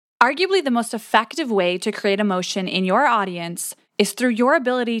Arguably, the most effective way to create emotion in your audience is through your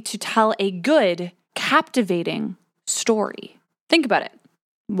ability to tell a good, captivating story. Think about it.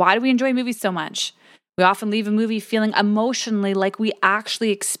 Why do we enjoy movies so much? We often leave a movie feeling emotionally like we actually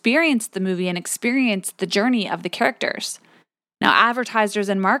experienced the movie and experienced the journey of the characters. Now, advertisers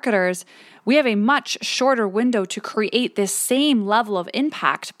and marketers, we have a much shorter window to create this same level of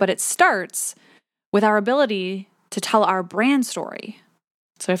impact, but it starts with our ability to tell our brand story.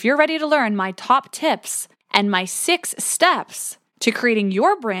 So if you're ready to learn my top tips and my 6 steps to creating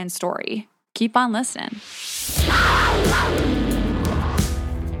your brand story, keep on listening.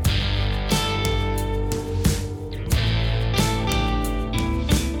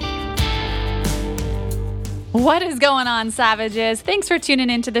 What is going on, Savages? Thanks for tuning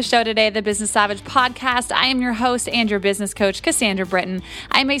into the show today, the Business Savage podcast. I am your host and your business coach, Cassandra Britton.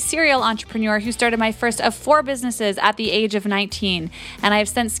 I'm a serial entrepreneur who started my first of 4 businesses at the age of 19, and I have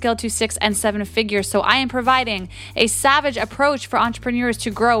since scaled to 6 and 7 figures. So I am providing a savage approach for entrepreneurs to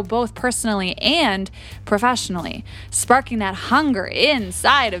grow both personally and professionally, sparking that hunger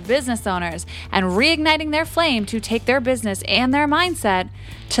inside of business owners and reigniting their flame to take their business and their mindset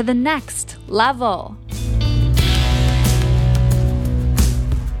to the next level.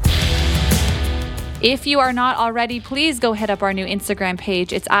 If you are not already, please go hit up our new Instagram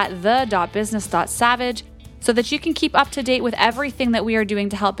page. It's at the.business.savage so that you can keep up to date with everything that we are doing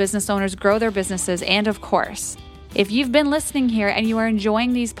to help business owners grow their businesses. And of course, if you've been listening here and you are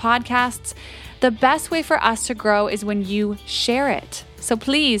enjoying these podcasts, the best way for us to grow is when you share it. So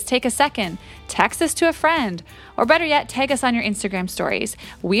please take a second, text us to a friend, or better yet, tag us on your Instagram stories.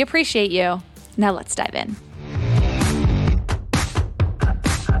 We appreciate you. Now let's dive in.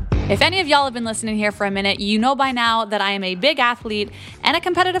 If any of y'all have been listening here for a minute, you know by now that I am a big athlete and a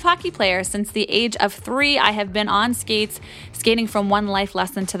competitive hockey player. Since the age of 3, I have been on skates, skating from one life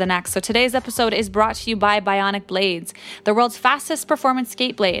lesson to the next. So today's episode is brought to you by Bionic Blades, the world's fastest performance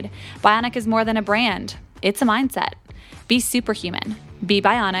skate blade. Bionic is more than a brand. It's a mindset. Be superhuman. Be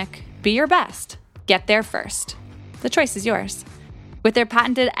bionic. Be your best. Get there first. The choice is yours. With their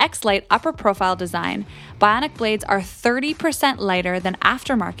patented X-Lite upper profile design, Bionic blades are 30% lighter than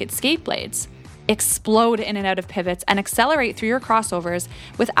aftermarket skate blades, explode in and out of pivots, and accelerate through your crossovers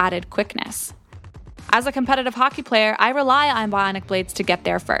with added quickness. As a competitive hockey player, I rely on Bionic blades to get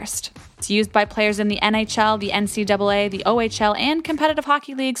there first. It's used by players in the NHL, the NCAA, the OHL, and competitive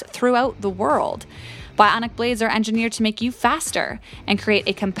hockey leagues throughout the world. Bionic blades are engineered to make you faster and create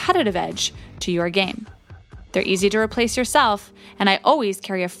a competitive edge to your game. They're easy to replace yourself, and I always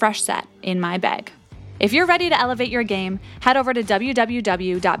carry a fresh set in my bag. If you're ready to elevate your game, head over to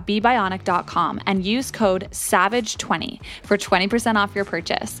www.bebionic.com and use code SAVAGE20 for 20% off your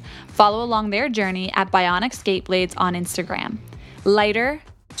purchase. Follow along their journey at Bionic Skate Blades on Instagram. Lighter,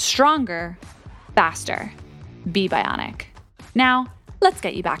 stronger, faster. Be Bionic. Now, let's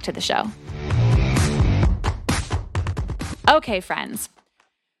get you back to the show. Okay, friends.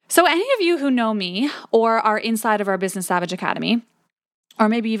 So any of you who know me or are inside of our Business Savage Academy, or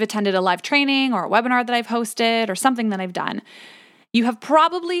maybe you've attended a live training or a webinar that I've hosted or something that I've done, you have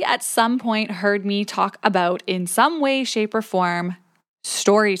probably at some point heard me talk about, in some way, shape, or form,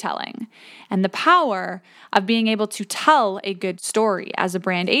 storytelling and the power of being able to tell a good story. As a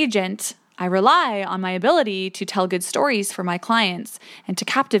brand agent, I rely on my ability to tell good stories for my clients and to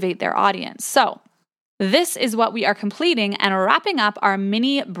captivate their audience. So this is what we are completing and wrapping up our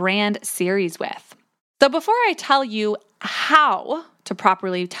mini brand series with. So before I tell you how to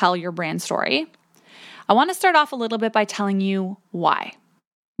properly tell your brand story, I want to start off a little bit by telling you why.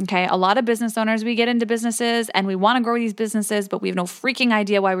 Okay, a lot of business owners, we get into businesses and we want to grow these businesses, but we have no freaking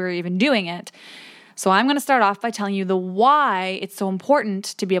idea why we're even doing it. So I'm going to start off by telling you the why it's so important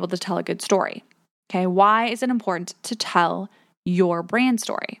to be able to tell a good story. Okay, why is it important to tell your brand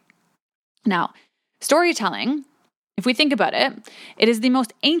story? Now, storytelling, if we think about it, it is the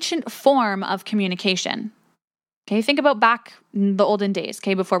most ancient form of communication. Okay, think about back in the olden days,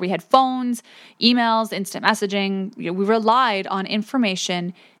 okay, before we had phones, emails, instant messaging. We relied on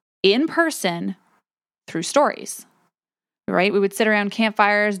information in person through stories, right? We would sit around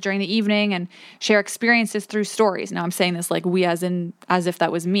campfires during the evening and share experiences through stories. Now I'm saying this like we as if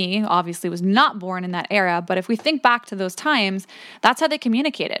that was me, obviously was not born in that era, but if we think back to those times, that's how they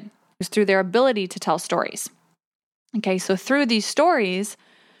communicated. It was through their ability to tell stories. Okay, so through these stories,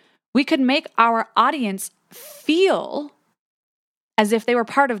 we could make our audience feel as if they were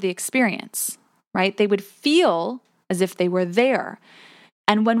part of the experience, right? They would feel as if they were there.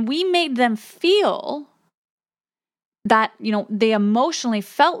 And when we made them feel that, they emotionally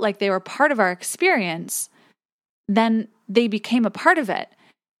felt like they were part of our experience, then they became a part of it.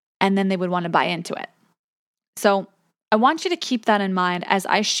 and then they would want to buy into it. So I want you to keep that in mind as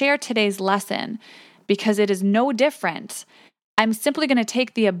I share today's lesson, because it is no different. I'm simply going to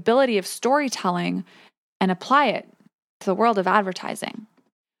take the ability of storytelling and apply it to the world of advertising.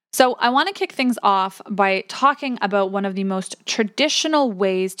 So I want to kick things off by talking about one of the most traditional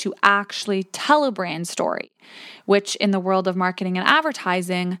ways to actually tell a brand story, which in the world of marketing and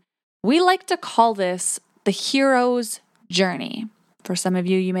advertising, we like to call this the hero's journey. For some of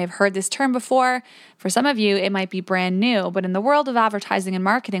you, you may have heard this term before. For some of you, it might be brand new. But in the world of advertising and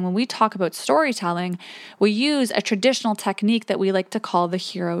marketing, when we talk about storytelling, we use a traditional technique that we like to call the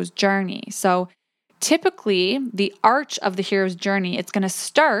hero's journey. So typically, the arch of the hero's journey, it's going to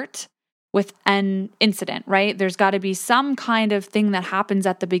start with an incident, right? There's got to be some kind of thing that happens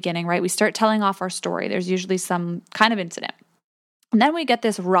at the beginning, right? We start telling off our story. There's usually some kind of incident. And then we get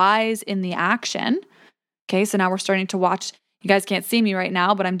this rise in the action. Okay, so now we're starting to watch. You guys can't see me right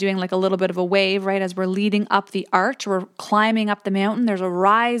now, but I'm doing like a little bit of a wave, right? As we're leading up the arch, we're climbing up the mountain. There's a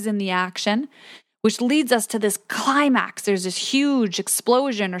rise in the action, which leads us to this climax. There's this huge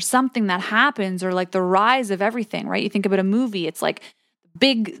explosion or something that happens, or like the rise of everything, right? You think about a movie, it's like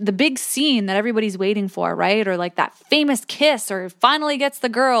the big scene that everybody's waiting for, right? Or like that famous kiss, or finally gets the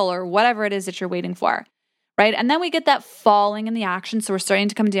girl, or whatever it is that you're waiting for, right? And then we get that falling in the action. So we're starting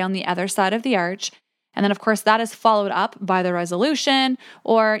to come down the other side of the arch. And then, of course, that is followed up by the resolution,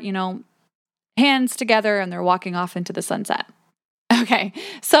 or, hands together and they're walking off into the sunset. Okay,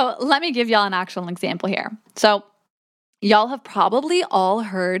 so let me give y'all an actual example here. So y'all have probably all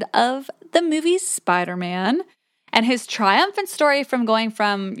heard of the movie Spider-Man and his triumphant story from going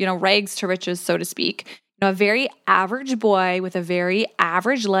from, rags to riches, so to speak. A very average boy with a very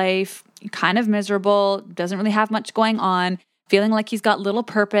average life, kind of miserable, doesn't really have much going on, feeling like he's got little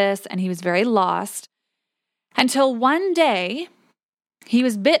purpose, and he was very lost. Until one day, he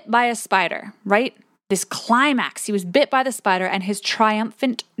was bit by a spider, right? This climax, he was bit by the spider and his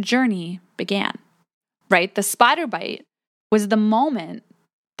triumphant journey began, right? The spider bite was the moment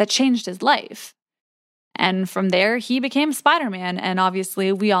that changed his life. And from there, he became Spider-Man. And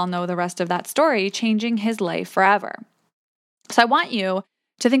obviously, we all know the rest of that story, changing his life forever. So I want you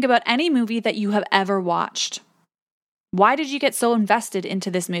to think about any movie that you have ever watched. Why did you get so invested into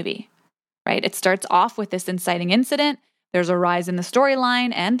this movie? Right? It starts off with this inciting incident. There's a rise in the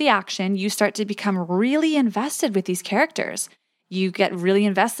storyline and the action. You start to become really invested with these characters. You get really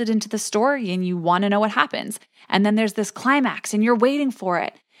invested into the story and you want to know what happens. And then there's this climax and you're waiting for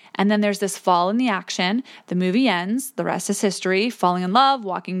it. And then there's this fall in the action. The movie ends. The rest is history. Falling in love,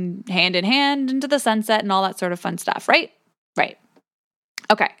 walking hand in hand into the sunset, and all that sort of fun stuff, right? Right.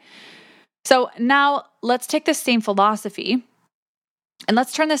 Okay. So now let's take this same philosophy and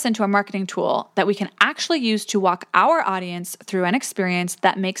let's turn this into a marketing tool that we can actually use to walk our audience through an experience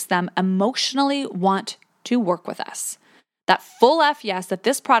that makes them emotionally want to work with us. That full F yes, that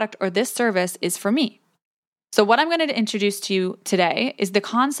this product or this service is for me. So what I'm going to introduce to you today is the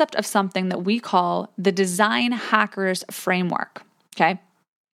concept of something that we call the Design Hackers Framework. Okay.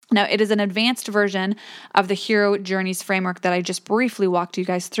 Now, it is an advanced version of the Hero Journeys framework that I just briefly walked you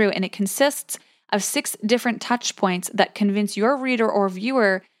guys through, and it consists of 6 different touch points that convince your reader or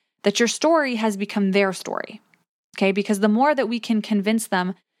viewer that your story has become their story. Okay, because the more that we can convince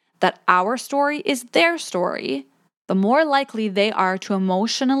them that our story is their story, the more likely they are to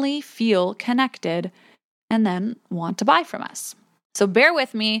emotionally feel connected and then want to buy from us. So bear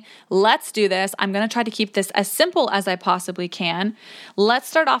with me. Let's do this. I'm going to try to keep this as simple as I possibly can. Let's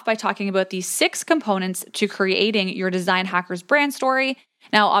start off by talking about these 6 components to creating your Design Hackers brand story.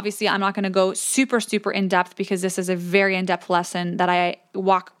 Now, obviously, I'm not going to go super in-depth because this is a very in-depth lesson that I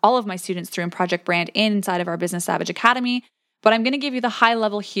walk all of my students through in Project Brand inside of our Business Savage Academy. But I'm going to give you the high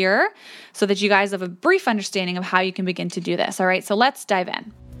level here so that you guys have a brief understanding of how you can begin to do this. All right, so let's dive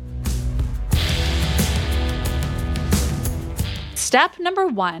in. Step number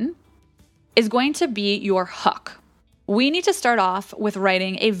 1 is going to be your hook. We need to start off with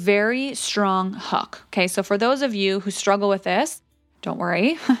writing a very strong hook. Okay, so for those of you who struggle with this, don't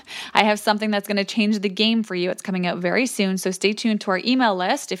worry. I have something that's going to change the game for you. It's coming out very soon, so stay tuned to our email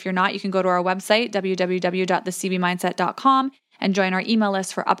list. If you're not, you can go to our website, www.thecbmindset.com, and join our email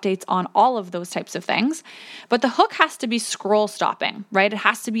list for updates on all of those types of things. But the hook has to be scroll stopping, right? It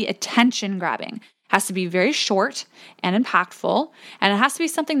has to be attention grabbing. It has to be very short and impactful, and it has to be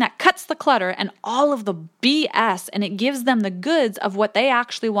something that cuts the clutter and all of the BS, and it gives them the goods of what they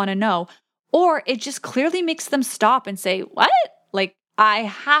actually want to know, or it just clearly makes them stop and say, what? Like, I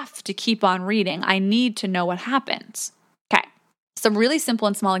have to keep on reading. I need to know what happens. Okay. Some really simple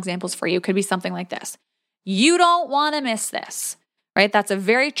and small examples for you could be something like this. You don't want to miss this. right? That's a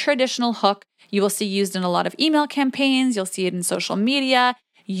very traditional hook. You will see used in a lot of email campaigns. You'll see it in social media.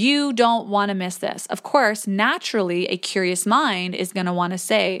 You don't want to miss this. Of course, naturally, a curious mind is going to want to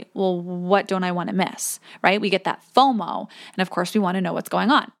say, well, what don't I want to miss, right? We get that FOMO. And of course, we want to know what's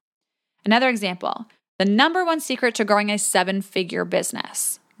going on. Another example, the number one secret to growing a 7-figure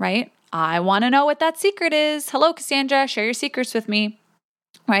business, right? I want to know what that secret is. Hello, Cassandra, share your secrets with me,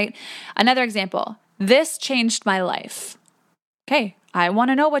 right? Another example, this changed my life. Okay, I want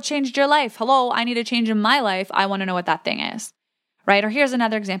to know what changed your life. Hello, I need a change in my life. I want to know what that thing is, right? Or here's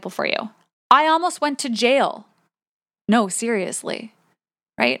another example for you. I almost went to jail. No, seriously,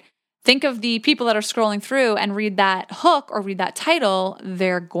 right? Think of the people that are scrolling through and read that hook or read that title,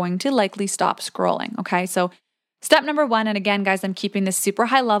 they're going to likely stop scrolling, okay? So step number 1, and again, guys, I'm keeping this super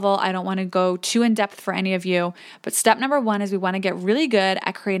high level. I don't want to go too in depth for any of you, but step number 1 is we want to get really good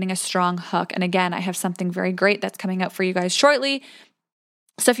at creating a strong hook. And again, I have something very great that's coming out for you guys shortly.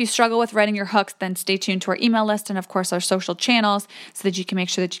 So if you struggle with writing your hooks, then stay tuned to our email list and of course our social channels so that you can make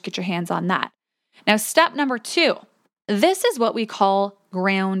sure that you get your hands on that. Now, step number 2, this is what we call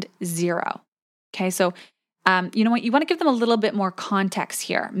ground zero. Okay, so you know what? You want to give them a little bit more context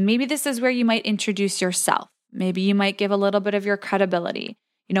here. Maybe this is where you might introduce yourself. Maybe you might give a little bit of your credibility.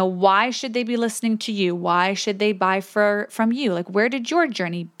 You know, why should they be listening to you? Why should they buy from you? Like, where did your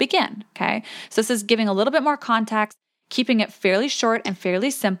journey begin? Okay, so this is giving a little bit more context, keeping it fairly short and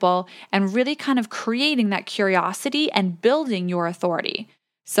fairly simple, and really kind of creating that curiosity and building your authority.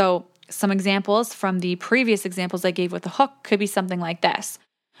 So some examples from the previous examples I gave with the hook could be something like this.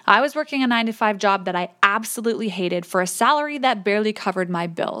 I was working a 9-to-5 job that I absolutely hated for a salary that barely covered my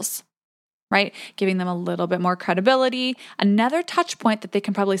bills, right? Giving them a little bit more credibility. Another touch point that they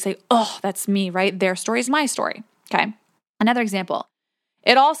can probably say, oh, that's me, right? Their story is my story, okay? Another example.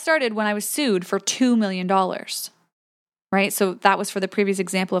 It all started when I was sued for $2 million. Right? So that was for the previous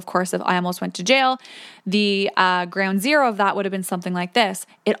example, of course, of I almost went to jail. The ground zero of that would have been something like this.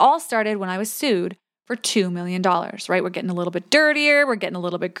 It all started when I was sued for $2 million, right? We're getting a little bit dirtier. We're getting a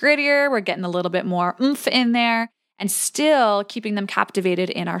little bit grittier. We're getting a little bit more oomph in there and still keeping them captivated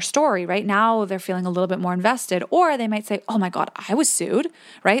in our story, right? Now they're feeling a little bit more invested, or they might say, oh my God, I was sued,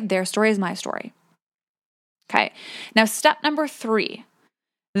 right? Their story is my story. Okay. Now, step number 3.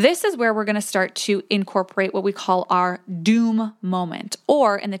 This is where we're going to start to incorporate what we call our doom moment,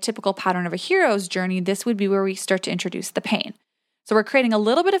 or in the typical pattern of a hero's journey, this would be where we start to introduce the pain. So we're creating a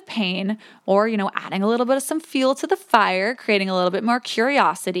little bit of pain, or, adding a little bit of some fuel to the fire, creating a little bit more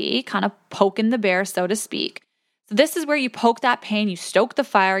curiosity, kind of poking the bear, so to speak. So this is where you poke that pain, you stoke the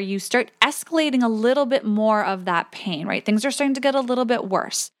fire, you start escalating a little bit more of that pain, right? Things are starting to get a little bit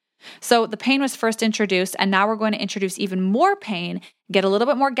worse. So the pain was first introduced, and now we're going to introduce even more pain, get a little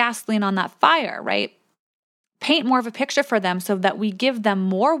bit more gasoline on that fire, right? Paint more of a picture for them so that we give them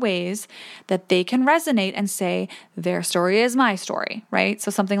more ways that they can resonate and say, their story is my story, right? So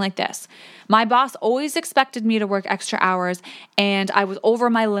something like this. My boss always expected me to work extra hours, and I was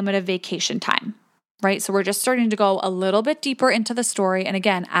over my limit of vacation time, right? So we're just starting to go a little bit deeper into the story, and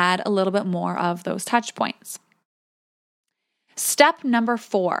again, add a little bit more of those touch points. Step number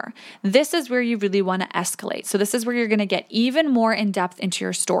 4, this is where you really want to escalate. So this is where you're going to get even more in depth into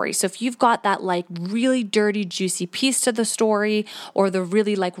your story. So if you've got that like really dirty, juicy piece to the story, or the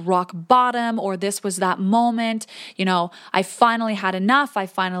really like rock bottom, or this was that moment, I finally had enough. I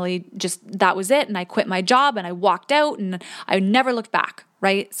finally that was it. And I quit my job and I walked out and I never looked back,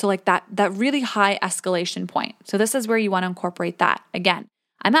 right? So like that really high escalation point. So this is where you want to incorporate that. Again,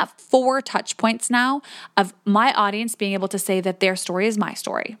 I'm at 4 touch points now of my audience being able to say that their story is my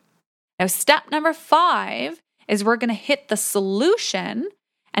story. Now, step number 5 is we're going to hit the solution.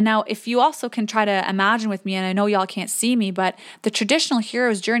 And now if you also can try to imagine with me, and I know y'all can't see me, but the traditional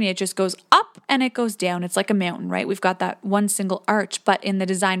hero's journey, it just goes up and it goes down. It's like a mountain, right? We've got that one single arch, but in the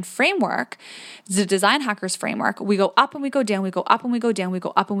design framework, the Design Hackers framework, we go up and we go down, we go up and we go down, we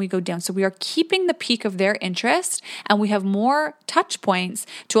go up and we go down. So we are keeping the peak of their interest, and we have more touch points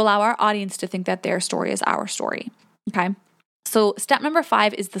to allow our audience to think that their story is our story, okay? So step number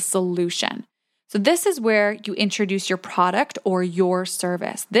 5 is the solution. So this is where you introduce your product or your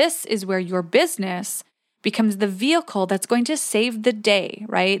service. This is where your business becomes the vehicle that's going to save the day,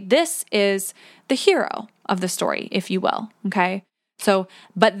 right? This is the hero of the story, if you will, okay? So,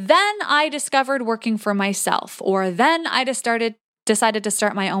 but then I discovered working for myself, or then I decided to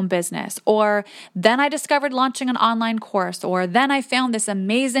start my own business, or then I discovered launching an online course, or then I found this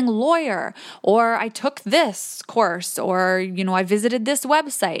amazing lawyer, or I took this course, or, I visited this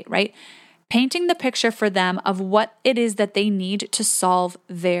website, right? Painting the picture for them of what it is that they need to solve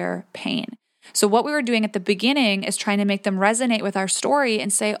their pain. So what we were doing at the beginning is trying to make them resonate with our story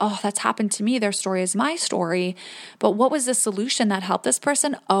and say, oh, that's happened to me. Their story is my story. But what was the solution that helped this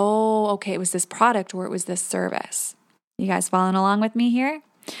person? Oh, okay, it was this product or it was this service. You guys following along with me here?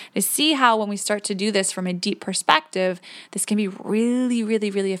 To see how when we start to do this from a deep perspective, this can be really, really,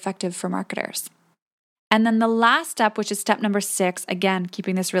 really effective for marketers. And then the last step, which is step number 6, again,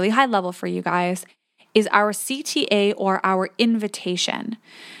 keeping this really high level for you guys, is our CTA or our invitation.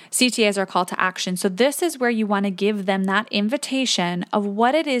 CTA is our call to action. So this is where you want to give them that invitation of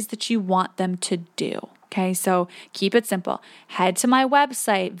what it is that you want them to do. Okay, so keep it simple. Head to my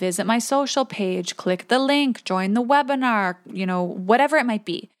website, visit my social page, click the link, join the webinar, whatever it might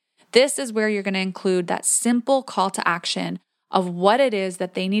be. This is where you're going to include that simple call to action of what it is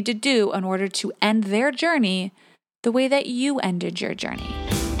that they need to do in order to end their journey the way that you ended your journey.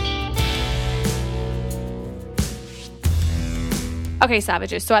 Okay,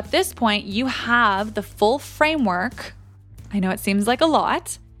 Savages, so at this point, you have the full framework. I know it seems like a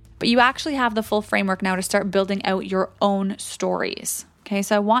lot, but you actually have the full framework now to start building out your own stories. Okay,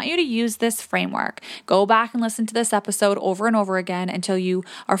 so I want you to use this framework. Go back and listen to this episode over and over again until you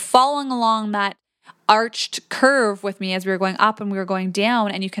are following along that arched curve with me as we were going up and we were going down,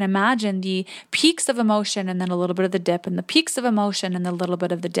 and you can imagine the peaks of emotion and then a little bit of the dip, and the peaks of emotion and a little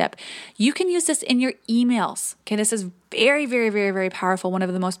bit of the dip. You can use this in your emails. Okay, this is very, very, very, very powerful. One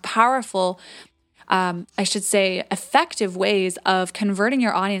of the most powerful, effective ways of converting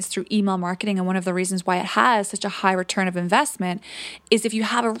your audience through email marketing. And one of the reasons why it has such a high return of investment is if you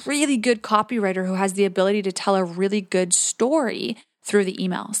have a really good copywriter who has the ability to tell a really good story through the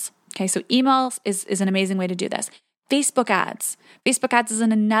emails. Okay, so emails is an amazing way to do this. Facebook ads. Facebook ads is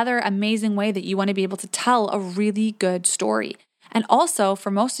another amazing way that you want to be able to tell a really good story. And also,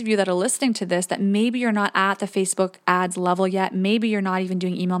 for most of you that are listening to this, that maybe you're not at the Facebook ads level yet, maybe you're not even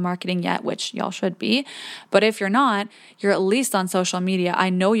doing email marketing yet, which y'all should be. But if you're not, you're at least on social media. I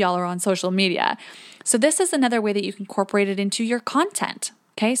know y'all are on social media. So this is another way that you can incorporate it into your content.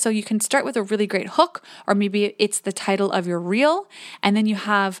 Okay, so you can start with a really great hook, or maybe it's the title of your reel, and then you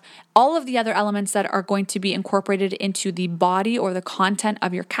have all of the other elements that are going to be incorporated into the body or the content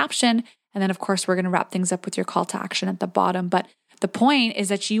of your caption. And then, of course, we're going to wrap things up with your call to action at the bottom. But the point is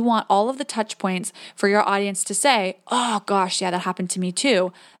that you want all of the touch points for your audience to say, oh gosh, yeah, that happened to me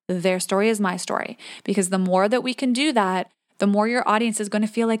too. Their story is my story. Because the more that we can do that, the more your audience is going to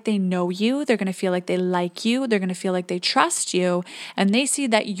feel like they know you, they're going to feel like they like you, they're going to feel like they trust you, and they see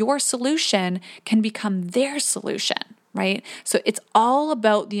that your solution can become their solution, right? So it's all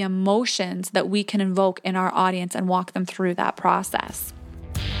about the emotions that we can invoke in our audience and walk them through that process.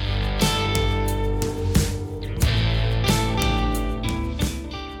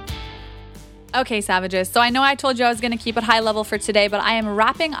 Okay, Savages. So I know I told you I was going to keep it high level for today, but I am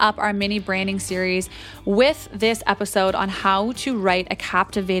wrapping up our mini branding series with this episode on how to write a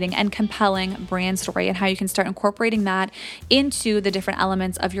captivating and compelling brand story and how you can start incorporating that into the different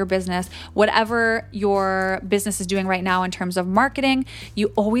elements of your business. Whatever your business is doing right now in terms of marketing,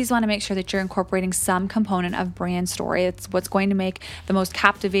 you always want to make sure that you're incorporating some component of brand story. It's what's going to make the most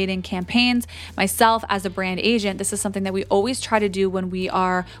captivating campaigns. Myself, as a brand agent, this is something that we always try to do when we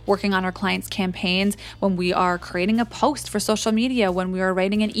are working on our clients' campaigns, when we are creating a post for social media, when we are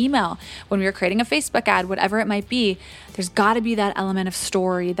writing an email, when we are creating a Facebook ad, whatever it might be. There's got to be that element of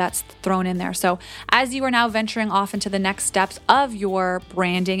story that's thrown in there. So as you are now venturing off into the next steps of your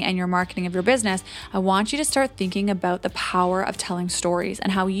branding and your marketing of your business, I want you to start thinking about the power of telling stories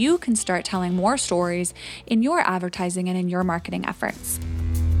and how you can start telling more stories in your advertising and in your marketing efforts.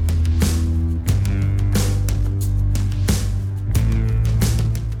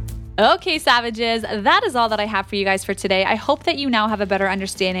 Okay, Savages, that is all that I have for you guys for today. I hope that you now have a better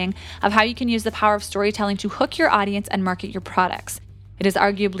understanding of how you can use the power of storytelling to hook your audience and market your products. It is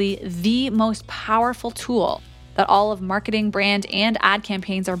arguably the most powerful tool that all of marketing, brand, and ad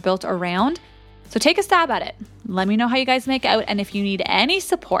campaigns are built around. So take a stab at it. Let me know how you guys make out, and if you need any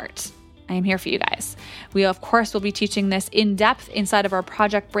support, I am here for you guys. We, of course, will be teaching this in depth inside of our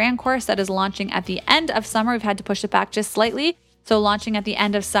Project Brand course that is launching at the end of summer. We've had to push it back just slightly. So launching at the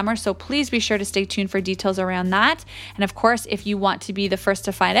end of summer. So please be sure to stay tuned for details around that. And of course, if you want to be the first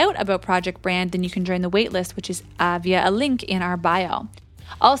to find out about Project Brand, then you can join the waitlist, which is via a link in our bio.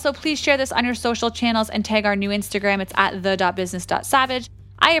 Also, please share this on your social channels and tag our new Instagram. It's at the.business.savage.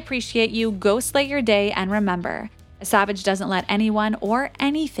 I appreciate you. Go slay your day. And remember, a savage doesn't let anyone or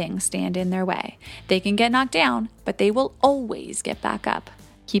anything stand in their way. They can get knocked down, but they will always get back up.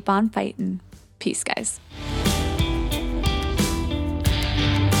 Keep on fighting. Peace, guys.